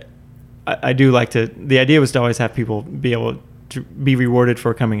I do like to. The idea was to always have people be able to be rewarded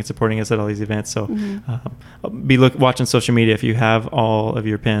for coming and supporting us at all these events. So be watching social media. If you have all of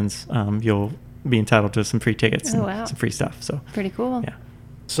your pins, you'll be entitled to some free tickets and some free stuff. So pretty cool. Yeah.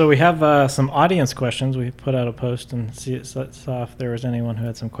 So we have some audience questions. We put out a post and saw if there was anyone who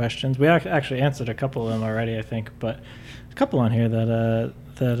had some questions. We actually answered a couple of them already, I think, but a couple on here that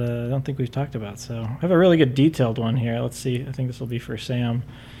I don't think we've talked about. So I have a really good detailed one here. Let's see. I think this will be for Sam.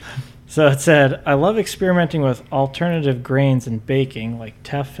 So it said, I love experimenting with alternative grains in baking, like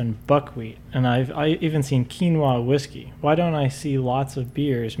teff and buckwheat, and I even seen quinoa whiskey. Why don't I see lots of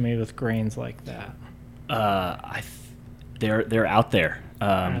beers made with grains like that? They're out there.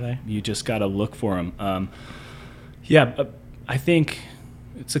 Are they? You just got to look for them. I think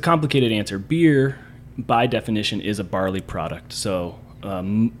it's a complicated answer. Beer, by definition, is a barley product. So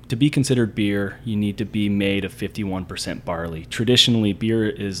to be considered beer, you need to be made of 51% barley. Traditionally, beer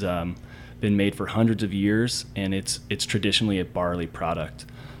is been made for hundreds of years, and it's traditionally a barley product.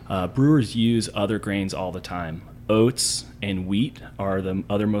 Brewers use other grains all the time. Oats and wheat are the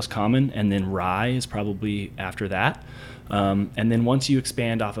other most common, and then rye is probably after that. And then once you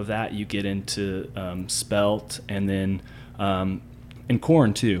expand off of that, you get into spelt, and then and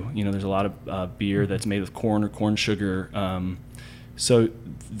corn too. There's a lot of beer that's made with corn or corn sugar. So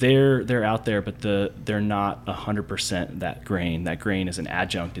they're out there, but they're not 100% that grain. That grain is an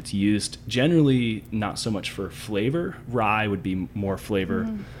adjunct. It's used generally not so much for flavor. Rye would be more flavor,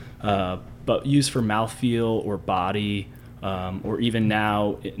 but used for mouthfeel or body, or even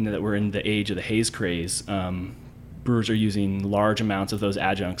now that we're in the age of the haze craze, brewers are using large amounts of those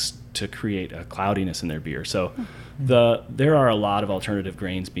adjuncts to create a cloudiness in their beer. So there are a lot of alternative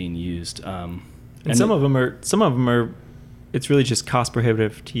grains being used. And some of them are it's really just cost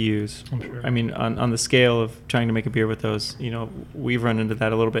prohibitive to use. I'm sure. I mean, on the scale of trying to make a beer with those, we've run into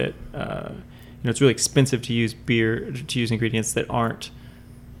that a little bit. It's really expensive to use ingredients that aren't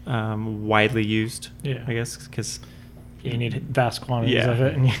widely used. Yeah. I guess because you need vast quantities of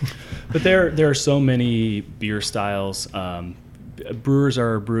it. But there are so many beer styles. Brewers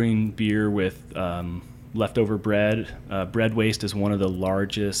are brewing beer with leftover bread. Bread waste is one of the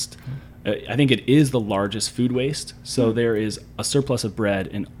largest. I think it is the largest food waste. So there is a surplus of bread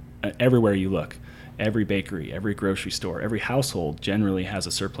in everywhere you look. Every bakery, every grocery store, every household generally has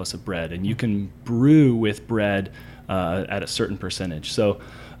a surplus of bread, and you can brew with bread at a certain percentage. So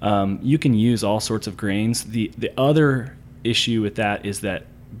you can use all sorts of grains. The other issue with that is that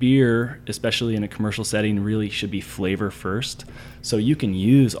beer, especially in a commercial setting, really should be flavor first. So you can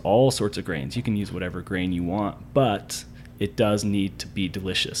use all sorts of grains. You can use whatever grain you want, but it does need to be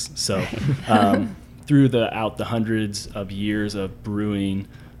delicious. So through the hundreds of years of brewing,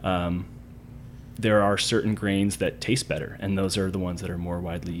 there are certain grains that taste better, and those are the ones that are more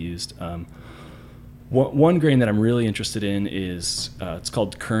widely used. One grain that I'm really interested in is it's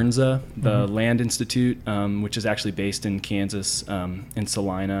called Kernza, the Land Institute, which is actually based in Kansas, in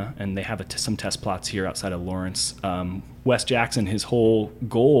Salina, and they have some test plots here outside of Lawrence. Wes Jackson, his whole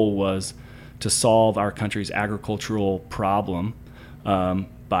goal was to solve our country's agricultural problem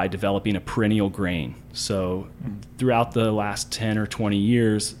by developing a perennial grain. So throughout the last 10 or 20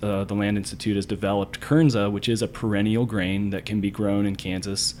 years, the Land Institute has developed Kernza, which is a perennial grain that can be grown in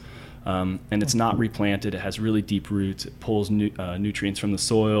Kansas. And it's not replanted. It has really deep roots. It pulls nutrients from the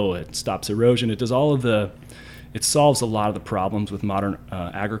soil. It stops erosion. It does it solves a lot of the problems with modern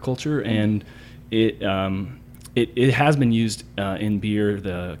agriculture, and it has been used in beer.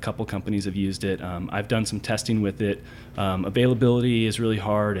 A couple companies have used it. I've done some testing with it. Availability is really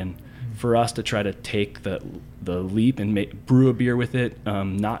hard, and for us to try to take the leap and brew a beer with it,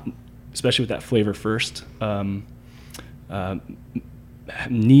 not especially with that flavor first,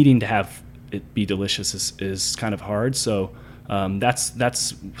 needing to have it be delicious is kind of hard. So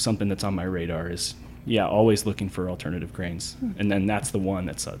that's something that's on my radar. Is always looking for alternative grains, and then that's the one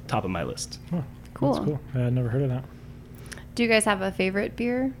that's top of my list. Oh, Cool. That's cool. I'd never heard of that. Do you guys have a favorite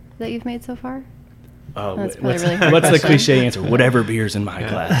beer that you've made so far? That's probably What's really hard the question. cliche answer? Whatever beer's in my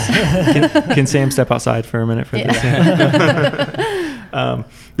glass. Can Sam step outside for a minute for this?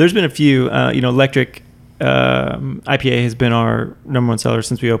 There's been a few, Electric IPA has been our number one seller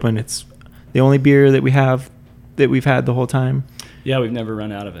since we opened. It's the only beer that we've had the whole time. Yeah, we've never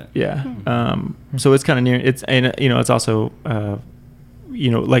run out of it. Yeah. So it's kind of near. It's also,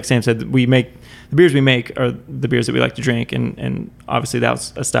 like Sam said, the beers we make are the beers that we like to drink, and obviously that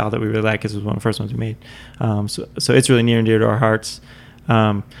was a style that we really like because it was one of the first ones we made. So it's really near and dear to our hearts.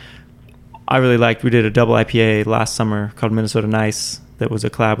 I really liked. We did a double IPA last summer called Minnesota Nice. That was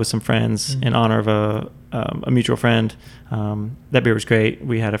a collab with some friends in honor of a mutual friend. That beer was great.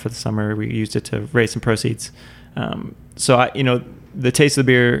 We had it for the summer. We used it to raise some proceeds. So the taste of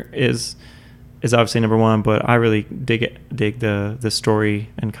the beer is obviously number one, but I really dig the story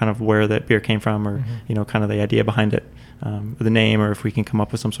and kind of where that beer came from, or kind of the idea behind it, the name, or if we can come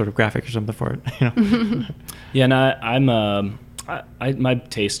up with some sort of graphic or something for it. Yeah, and my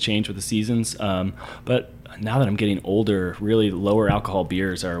taste changed with the seasons, but now that I'm getting older, really lower alcohol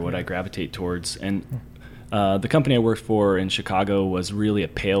beers are what I gravitate towards. And the company I worked for in Chicago was really a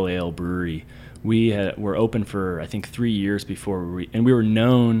pale ale brewery. We were open for, I think, 3 years before we were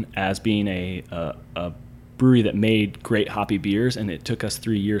known as being a brewery that made great hoppy beers, and it took us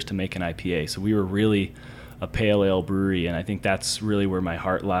 3 years to make an IPA. So we were really a pale ale brewery, and I think that's really where my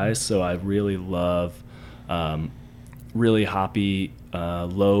heart lies. So I really love really hoppy,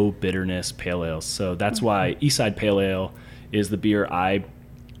 low bitterness pale ales. So that's why Eastside Pale Ale is the beer I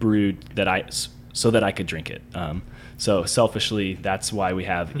brewed so that I could drink it. So selfishly, that's why we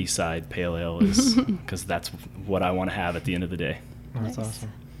have Eastside Pale Ale, is because that's what I want to have at the end of the day. That's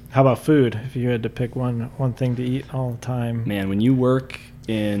awesome. How about food? If you had to pick one thing to eat all the time. Man, when you work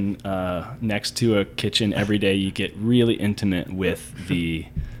in next to a kitchen every day, you get really intimate with the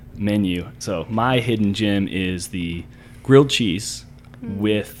menu. So my hidden gem is the grilled cheese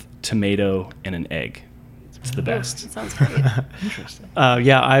with tomato and an egg. It's the best. That sounds great. Interesting.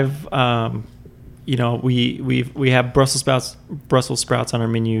 Yeah, I've we have Brussels sprouts on our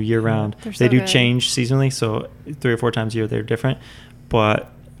menu year round. They do change seasonally, so 3 or 4 times a year they're different,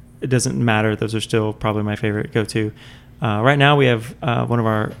 but it doesn't matter. Those are still probably my favorite go-to. Right now we have one of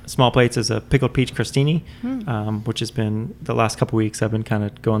our small plates is a pickled peach crostini, which has been the last couple weeks I've been kind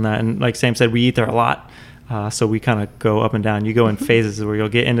of going that. And like Sam said, we eat there a lot. So we kind of go up and down. You go in phases where you'll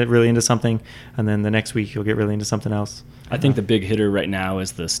get really into something, and then the next week you'll get really into something else. I think the big hitter right now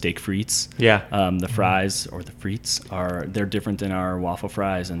is the steak frites. Yeah. The fries, or the frites, they're different than our waffle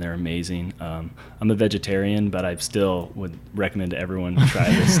fries, and they're amazing. I'm a vegetarian, but I still would recommend to everyone to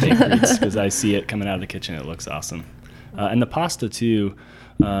try the steak frites, because I see it coming out of the kitchen. It looks awesome. And the pasta too.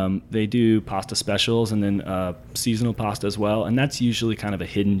 They do pasta specials, and then seasonal pasta as well, and that's usually kind of a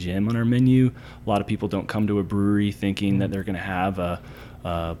hidden gem on our menu. A lot of people don't come to a brewery thinking that they're going to have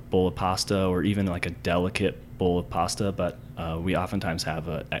a bowl of pasta, or even like a delicate bowl of pasta, but we oftentimes have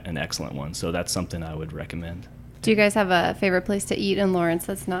an excellent one, so that's something I would recommend. Do you guys have a favorite place to eat in Lawrence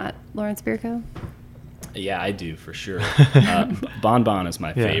that's not Lawrence Beer Co.? Yeah, I do, for sure. Bon Bon is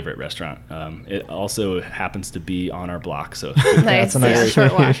my favorite restaurant. It also happens to be on our block, so Nice. That's a nice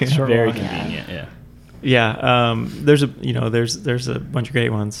short walk. very convenient. Yeah. Yeah, there's a bunch of great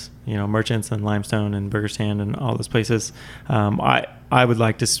ones. Merchants and Limestone and Burger Stand and all those places. I would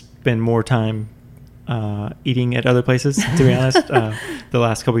like to spend more time eating at other places, to be honest. The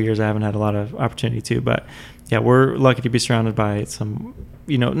last couple of years I haven't had a lot of opportunity to, but yeah, we're lucky to be surrounded by some,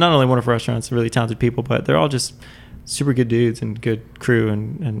 not only wonderful restaurants, really talented people, but they're all just super good dudes and good crew,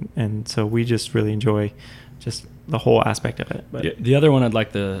 and so we just really enjoy just the whole aspect of it. But the other one I'd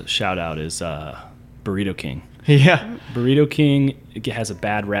like to shout out is Burrito King. Yeah. Burrito King has a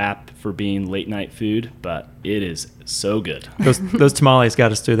bad rap for being late night food, but it is so good. Those tamales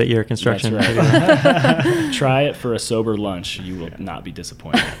got us through that year of construction. That's right. Try it for a sober lunch. You will not be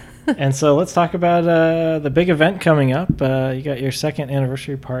disappointed. And so let's talk about the big event coming up. You got your second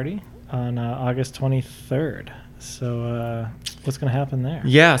anniversary party on August 23rd. So what's going to happen there?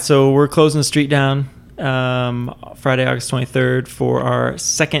 Yeah, so we're closing the street down Friday, August 23rd for our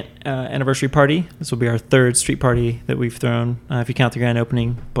second anniversary party. This will be our third street party that we've thrown, if you count the grand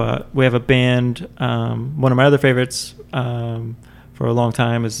opening. But we have a band, one of my other favorites for a long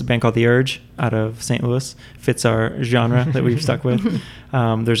time is a band called The Urge out of St. Louis. Fits our genre that we've stuck with.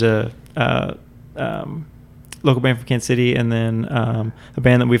 There's a local band from Kansas City, and then a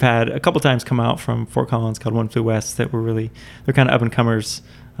band that we've had a couple times come out from Fort Collins called One Flew West, that they're kind of up and comers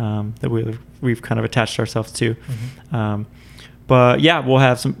that we've kind of attached ourselves to. But yeah, we'll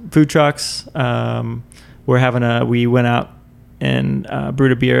have some food trucks. We went out and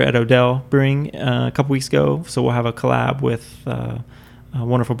brewed a beer at Odell Brewing a couple weeks ago, so we'll have a collab with a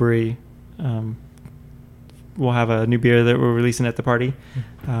wonderful brewery. We'll have a new beer that we're releasing at the party.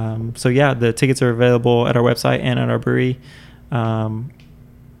 So yeah, the tickets are available at our website and at our brewery.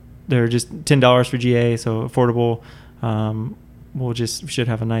 They're just $10 for GA, so affordable. We should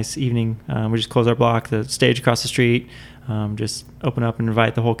have a nice evening. We just close our block, the stage across the street, just open up and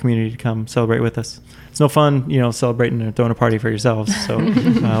invite the whole community to come celebrate with us. It's no fun, celebrating or throwing a party for yourselves. So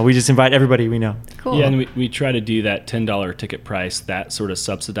we just invite everybody we know. Cool. Yeah, and we try to do that $10 ticket price. That sort of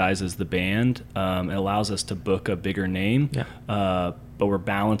subsidizes the band. It allows us to book a bigger name. Yeah. But we're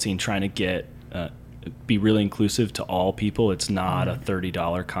balancing trying to get be really inclusive to all people. It's not a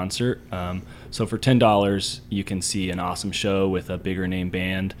 $30 concert. So for $10, you can see an awesome show with a bigger name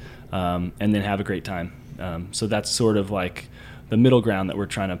band, and then have a great time. So that's sort of like the middle ground that we're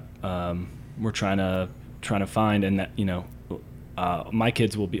trying to find, and that, you know, my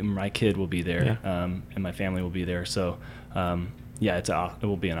kid will be there, and my family will be there. So it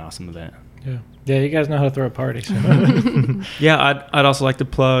will be an awesome event. Yeah, you guys know how to throw a party. So. Yeah, I'd also like to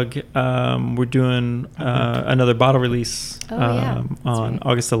plug. We're doing another bottle release on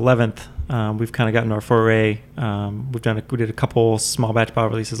August 11th. We've kind of gotten our foray. We did a couple small batch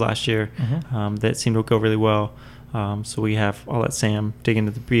bottle releases last year that seemed to go really well. So we have all that Sam dig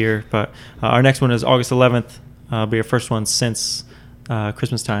into the beer. But our next one is August 11th. It'll be our first one since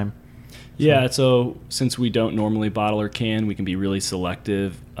Christmas time. Yeah, so since we don't normally bottle or can, we can be really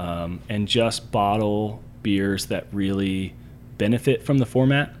selective and just bottle beers that really benefit from the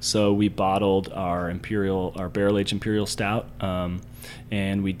format. So we bottled our barrel-aged Imperial Stout,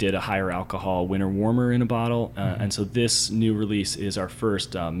 and we did a higher alcohol Winter Warmer in a bottle. And so this new release is our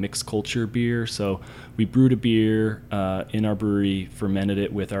first mixed culture beer. So we brewed a beer in our brewery, fermented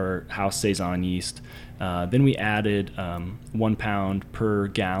it with our house Saison yeast. Then we added 1 pound per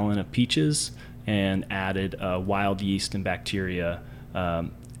gallon of peaches and added wild yeast and bacteria,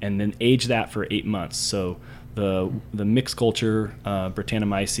 and then aged that for 8 months. So the mixed culture,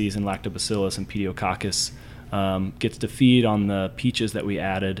 Brettanomyces and Lactobacillus and Pediococcus, gets to feed on the peaches that we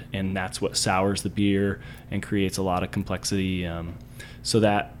added, and that's what sours the beer and creates a lot of complexity. So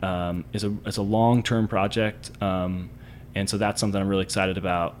that is a long-term project. And so that's something I'm really excited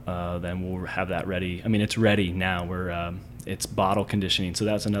about. Then we'll have that ready. I mean, it's ready now. It's bottle conditioning. So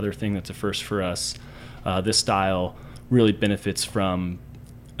that's another thing that's a first for us. This style really benefits from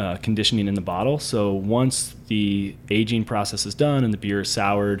conditioning in the bottle. So once the aging process is done and the beer is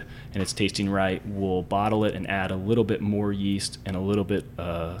soured and it's tasting right, we'll bottle it and add a little bit more yeast and a little bit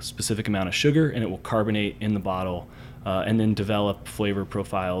specific amount of sugar, and it will carbonate in the bottle and then develop flavor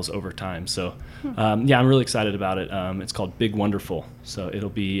profiles over time. So I'm really excited about it. It's called Big Wonderful, so it'll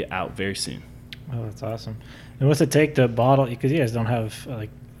be out very soon. Oh, that's awesome. And what's it take to bottle? Because you guys don't have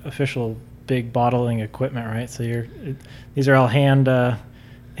like official big bottling equipment, right? So these are all hand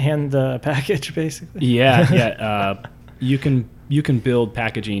package basically. Yeah. You can build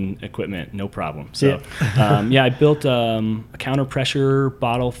packaging equipment, no problem. So, I built a counter pressure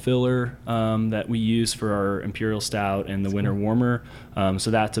bottle filler that we use for our Imperial Stout and the Winter Warmer.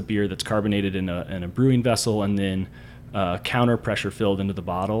 So that's a beer that's carbonated in a brewing vessel and then counter pressure filled into the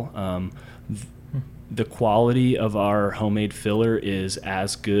bottle. The quality of our homemade filler is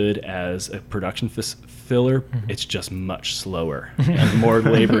as good as a production filler. It's just much slower and more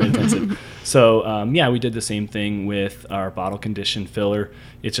labor intensive. So we did the same thing with our bottle conditioned filler.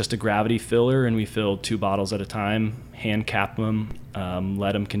 It's just a gravity filler, and we filled 2 bottles at a time, hand cap them,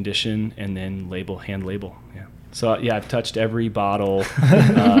 let them condition, and then hand label. Yeah. So I've touched every bottle.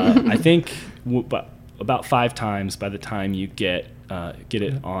 I think about 5 times by the time you get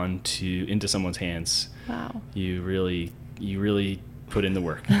it into someone's hands. Wow. You really put in the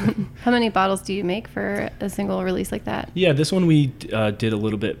work. How many bottles do you make for a single release like that? Yeah, this one we did a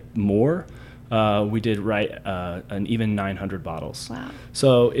little bit more. We did an even 900 bottles. Wow.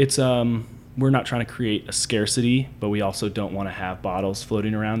 So it's we're not trying to create a scarcity, but we also don't want to have bottles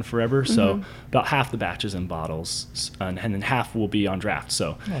floating around forever. So about half the batch is in bottles, and then half will be on draft.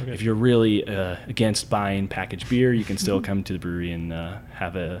 So if you're really against buying packaged beer, you can still come to the brewery and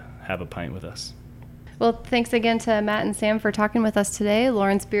have a pint with us. Well, thanks again to Matt and Sam for talking with us today.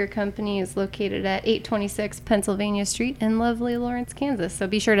 Lawrence Beer Company is located at 826 Pennsylvania Street in lovely Lawrence, Kansas. So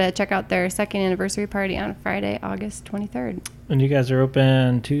be sure to check out their 2nd anniversary party on Friday, August 23rd. And you guys are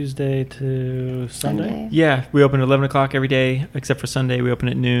open Tuesday to Sunday? Yeah, we open at 11 o'clock every day, except for Sunday. We open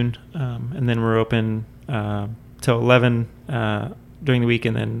at noon, and then we're open till 11 during the week,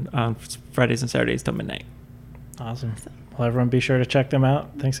 and then on Fridays and Saturdays till midnight. Awesome. Well, everyone be sure to check them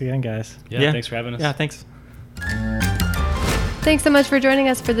out. Thanks again, guys. Yeah, thanks for having us. Yeah, thanks. Thanks so much for joining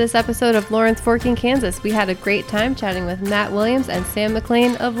us for this episode of Lawrence Forking, Kansas. We had a great time chatting with Matt Williams and Sam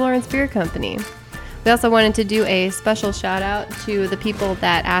McLean of Lawrence Beer Company. We also wanted to do a special shout out to the people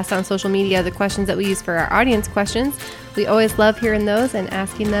that asked on social media the questions that we use for our audience questions. We always love hearing those and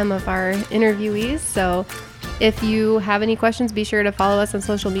asking them of our interviewees. So if you have any questions, be sure to follow us on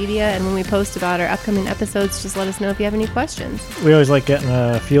social media. And when we post about our upcoming episodes, just let us know if you have any questions. We always like getting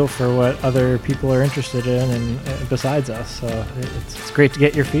a feel for what other people are interested in and besides us. So it's great to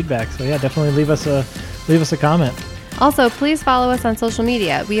get your feedback. So yeah, definitely leave us a comment. Also, please follow us on social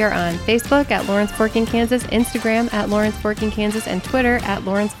media. We are on Facebook at Lawrence Forking Kansas, Instagram at Lawrence Forking Kansas, and Twitter at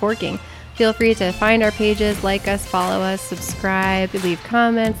Lawrence Forking. Feel free to find our pages, like us, follow us, subscribe, leave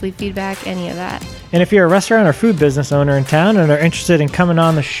comments, leave feedback, any of that. And if you're a restaurant or food business owner in town and are interested in coming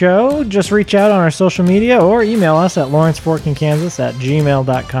on the show, just reach out on our social media or email us at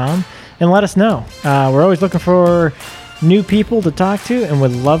lawrenceforkingkansas@gmail.com and let us know. We're always looking for new people to talk to and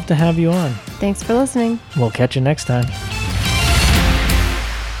would love to have you on. Thanks for listening. We'll catch you next time.